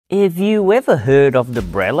Have you ever heard of the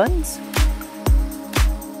Brelands?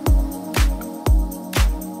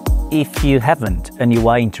 If you haven't and you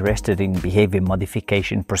are interested in behavior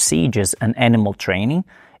modification procedures and animal training,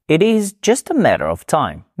 it is just a matter of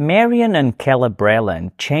time. Marian and Keller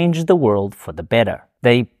Breland changed the world for the better.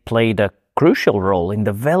 They played a crucial role in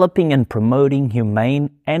developing and promoting humane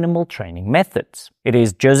animal training methods. It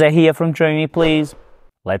is Jose here from Train Me Please.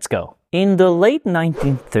 Let's go. In the late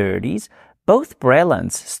 1930s, both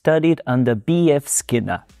Brelands studied under B.F.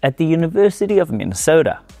 Skinner at the University of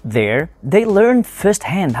Minnesota. There, they learned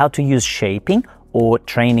firsthand how to use shaping, or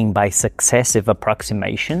training by successive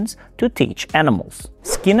approximations, to teach animals.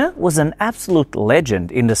 Skinner was an absolute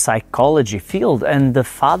legend in the psychology field and the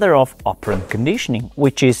father of operant conditioning,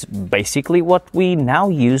 which is basically what we now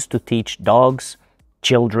use to teach dogs,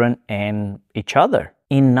 children, and each other.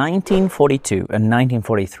 In 1942 and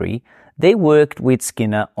 1943, they worked with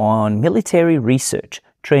Skinner on military research,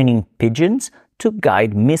 training pigeons to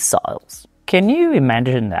guide missiles. Can you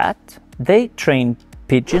imagine that? They trained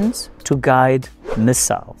pigeons to guide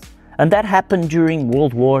missiles. And that happened during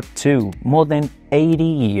World War II, more than 80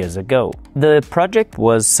 years ago. The project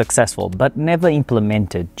was successful but never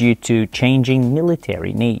implemented due to changing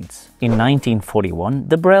military needs. In 1941,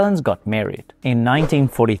 the Brelands got married. In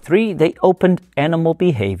 1943, they opened Animal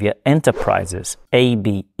Behaviour Enterprises,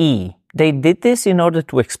 ABE. They did this in order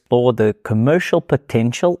to explore the commercial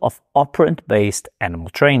potential of operant-based animal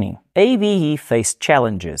training. ABE faced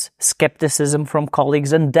challenges, skepticism from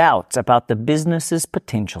colleagues, and doubts about the business's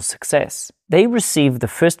potential success. They received the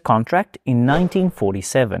first contract in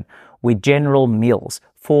 1947 with General Mills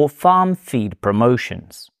for farm feed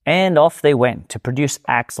promotions. And off they went to produce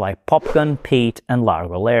acts like Popgun, Pete, and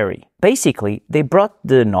Largo Larry. Basically, they brought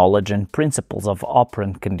the knowledge and principles of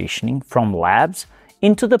operant conditioning from labs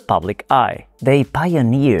into the public eye. They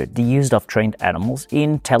pioneered the use of trained animals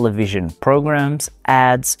in television programs,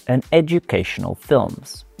 ads, and educational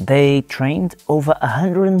films. They trained over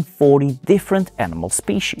 140 different animal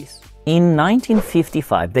species. In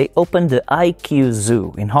 1955, they opened the IQ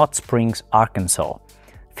Zoo in Hot Springs, Arkansas,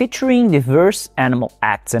 featuring diverse animal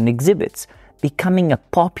acts and exhibits, becoming a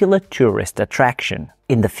popular tourist attraction.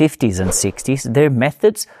 In the 50s and 60s, their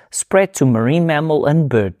methods spread to marine mammal and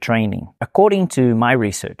bird training. According to my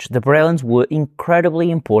research, the Brelands were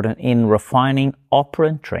incredibly important in refining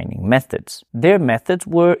operant training methods. Their methods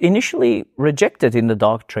were initially rejected in the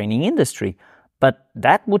dog training industry, but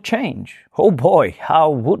that would change. Oh boy, how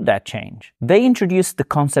would that change? They introduced the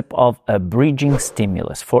concept of a bridging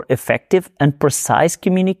stimulus for effective and precise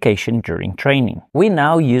communication during training. We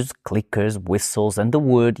now use clickers, whistles, and the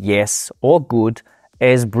word yes or good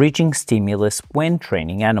as bridging stimulus when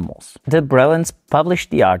training animals. The Brelands published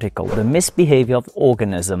the article The Misbehavior of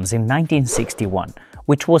Organisms in 1961,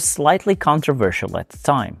 which was slightly controversial at the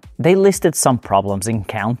time. They listed some problems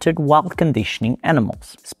encountered while conditioning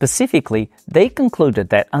animals. Specifically, they concluded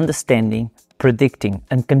that understanding, predicting,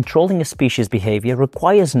 and controlling a species' behavior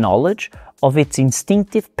requires knowledge of its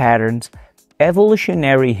instinctive patterns,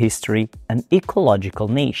 evolutionary history, and ecological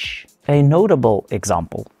niche. A notable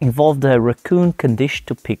example involved a raccoon conditioned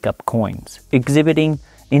to pick up coins, exhibiting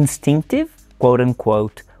instinctive,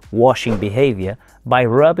 quote-unquote, washing behavior by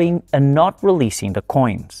rubbing and not releasing the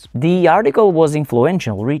coins. The article was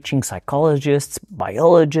influential, reaching psychologists,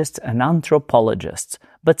 biologists, and anthropologists,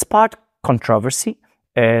 but sparked controversy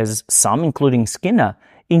as some, including Skinner,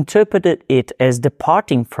 interpreted it as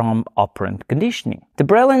departing from operant conditioning. The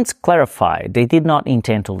Brelands clarified they did not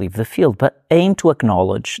intend to leave the field, but aimed to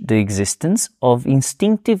acknowledge the existence of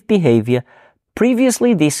instinctive behavior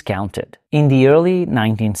previously discounted. In the early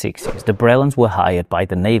 1960s, the Brelands were hired by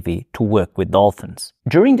the Navy to work with dolphins.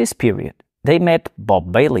 During this period, they met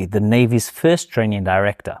Bob Bailey, the Navy's first training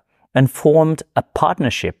director, and formed a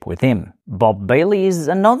partnership with him. Bob Bailey is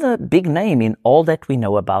another big name in all that we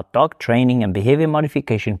know about dog training and behavior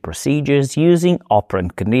modification procedures using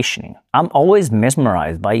operant conditioning. I'm always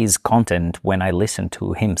mesmerized by his content when I listen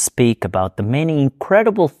to him speak about the many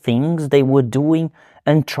incredible things they were doing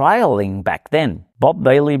and trialing back then. Bob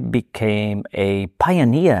Bailey became a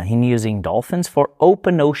pioneer in using dolphins for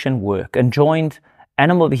open ocean work and joined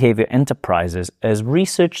Animal Behaviour Enterprises as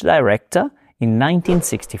research director in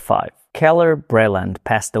 1965. Keller Breland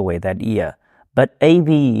passed away that year, but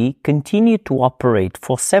ABE continued to operate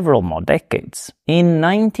for several more decades. In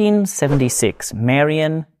 1976,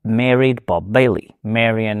 Marian married Bob Bailey.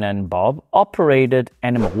 Marian and Bob operated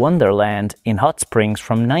Animal Wonderland in Hot Springs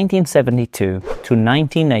from 1972 to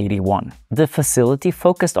 1981. The facility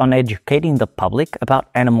focused on educating the public about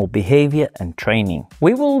animal behavior and training.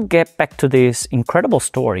 We will get back to this incredible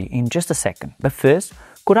story in just a second, but first,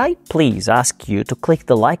 Could I please ask you to click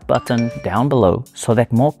the like button down below so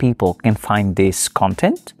that more people can find this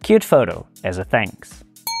content? Cute photo as a thanks.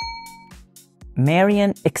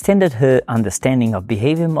 Marian extended her understanding of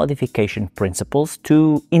behavior modification principles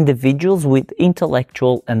to individuals with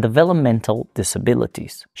intellectual and developmental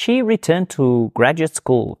disabilities. She returned to graduate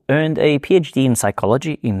school, earned a PhD in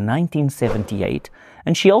psychology in 1978,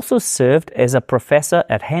 and she also served as a professor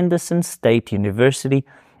at Henderson State University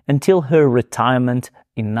until her retirement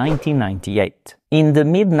in 1998. In the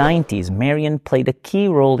mid-90s, Marian played a key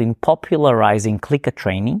role in popularizing clicker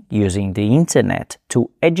training using the internet to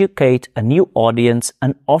educate a new audience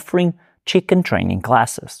and offering chicken training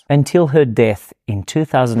classes. Until her death in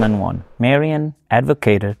 2001, Marian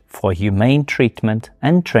advocated for humane treatment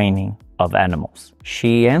and training of animals.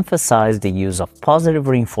 She emphasized the use of positive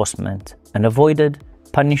reinforcement and avoided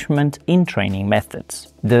punishment in training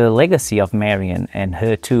methods. The legacy of Marian and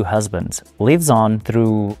her two husbands lives on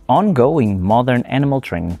through ongoing modern animal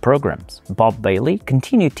training programs. Bob Bailey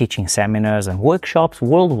continued teaching seminars and workshops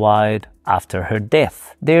worldwide after her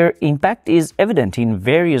death. Their impact is evident in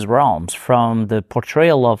various realms, from the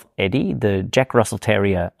portrayal of Eddie, the Jack Russell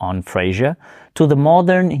Terrier, on Frasier, to the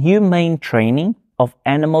modern humane training of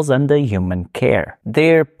animals under human care.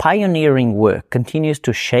 Their pioneering work continues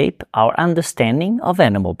to shape our understanding of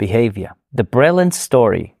animal behavior. The Brelands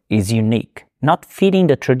story is unique, not fitting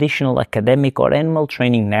the traditional academic or animal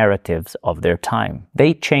training narratives of their time.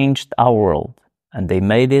 They changed our world, and they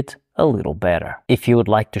made it a little better. If you would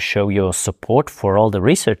like to show your support for all the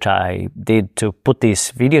research I did to put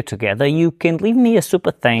this video together, you can leave me a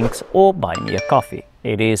super thanks or buy me a coffee.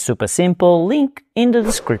 It is super simple, link in the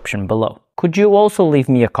description below. Could you also leave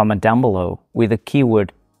me a comment down below with the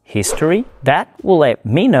keyword history? That will let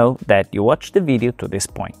me know that you watched the video to this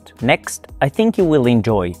point. Next, I think you will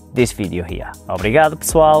enjoy this video here. Obrigado,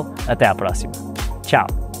 pessoal. Até a próxima.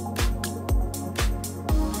 Tchau.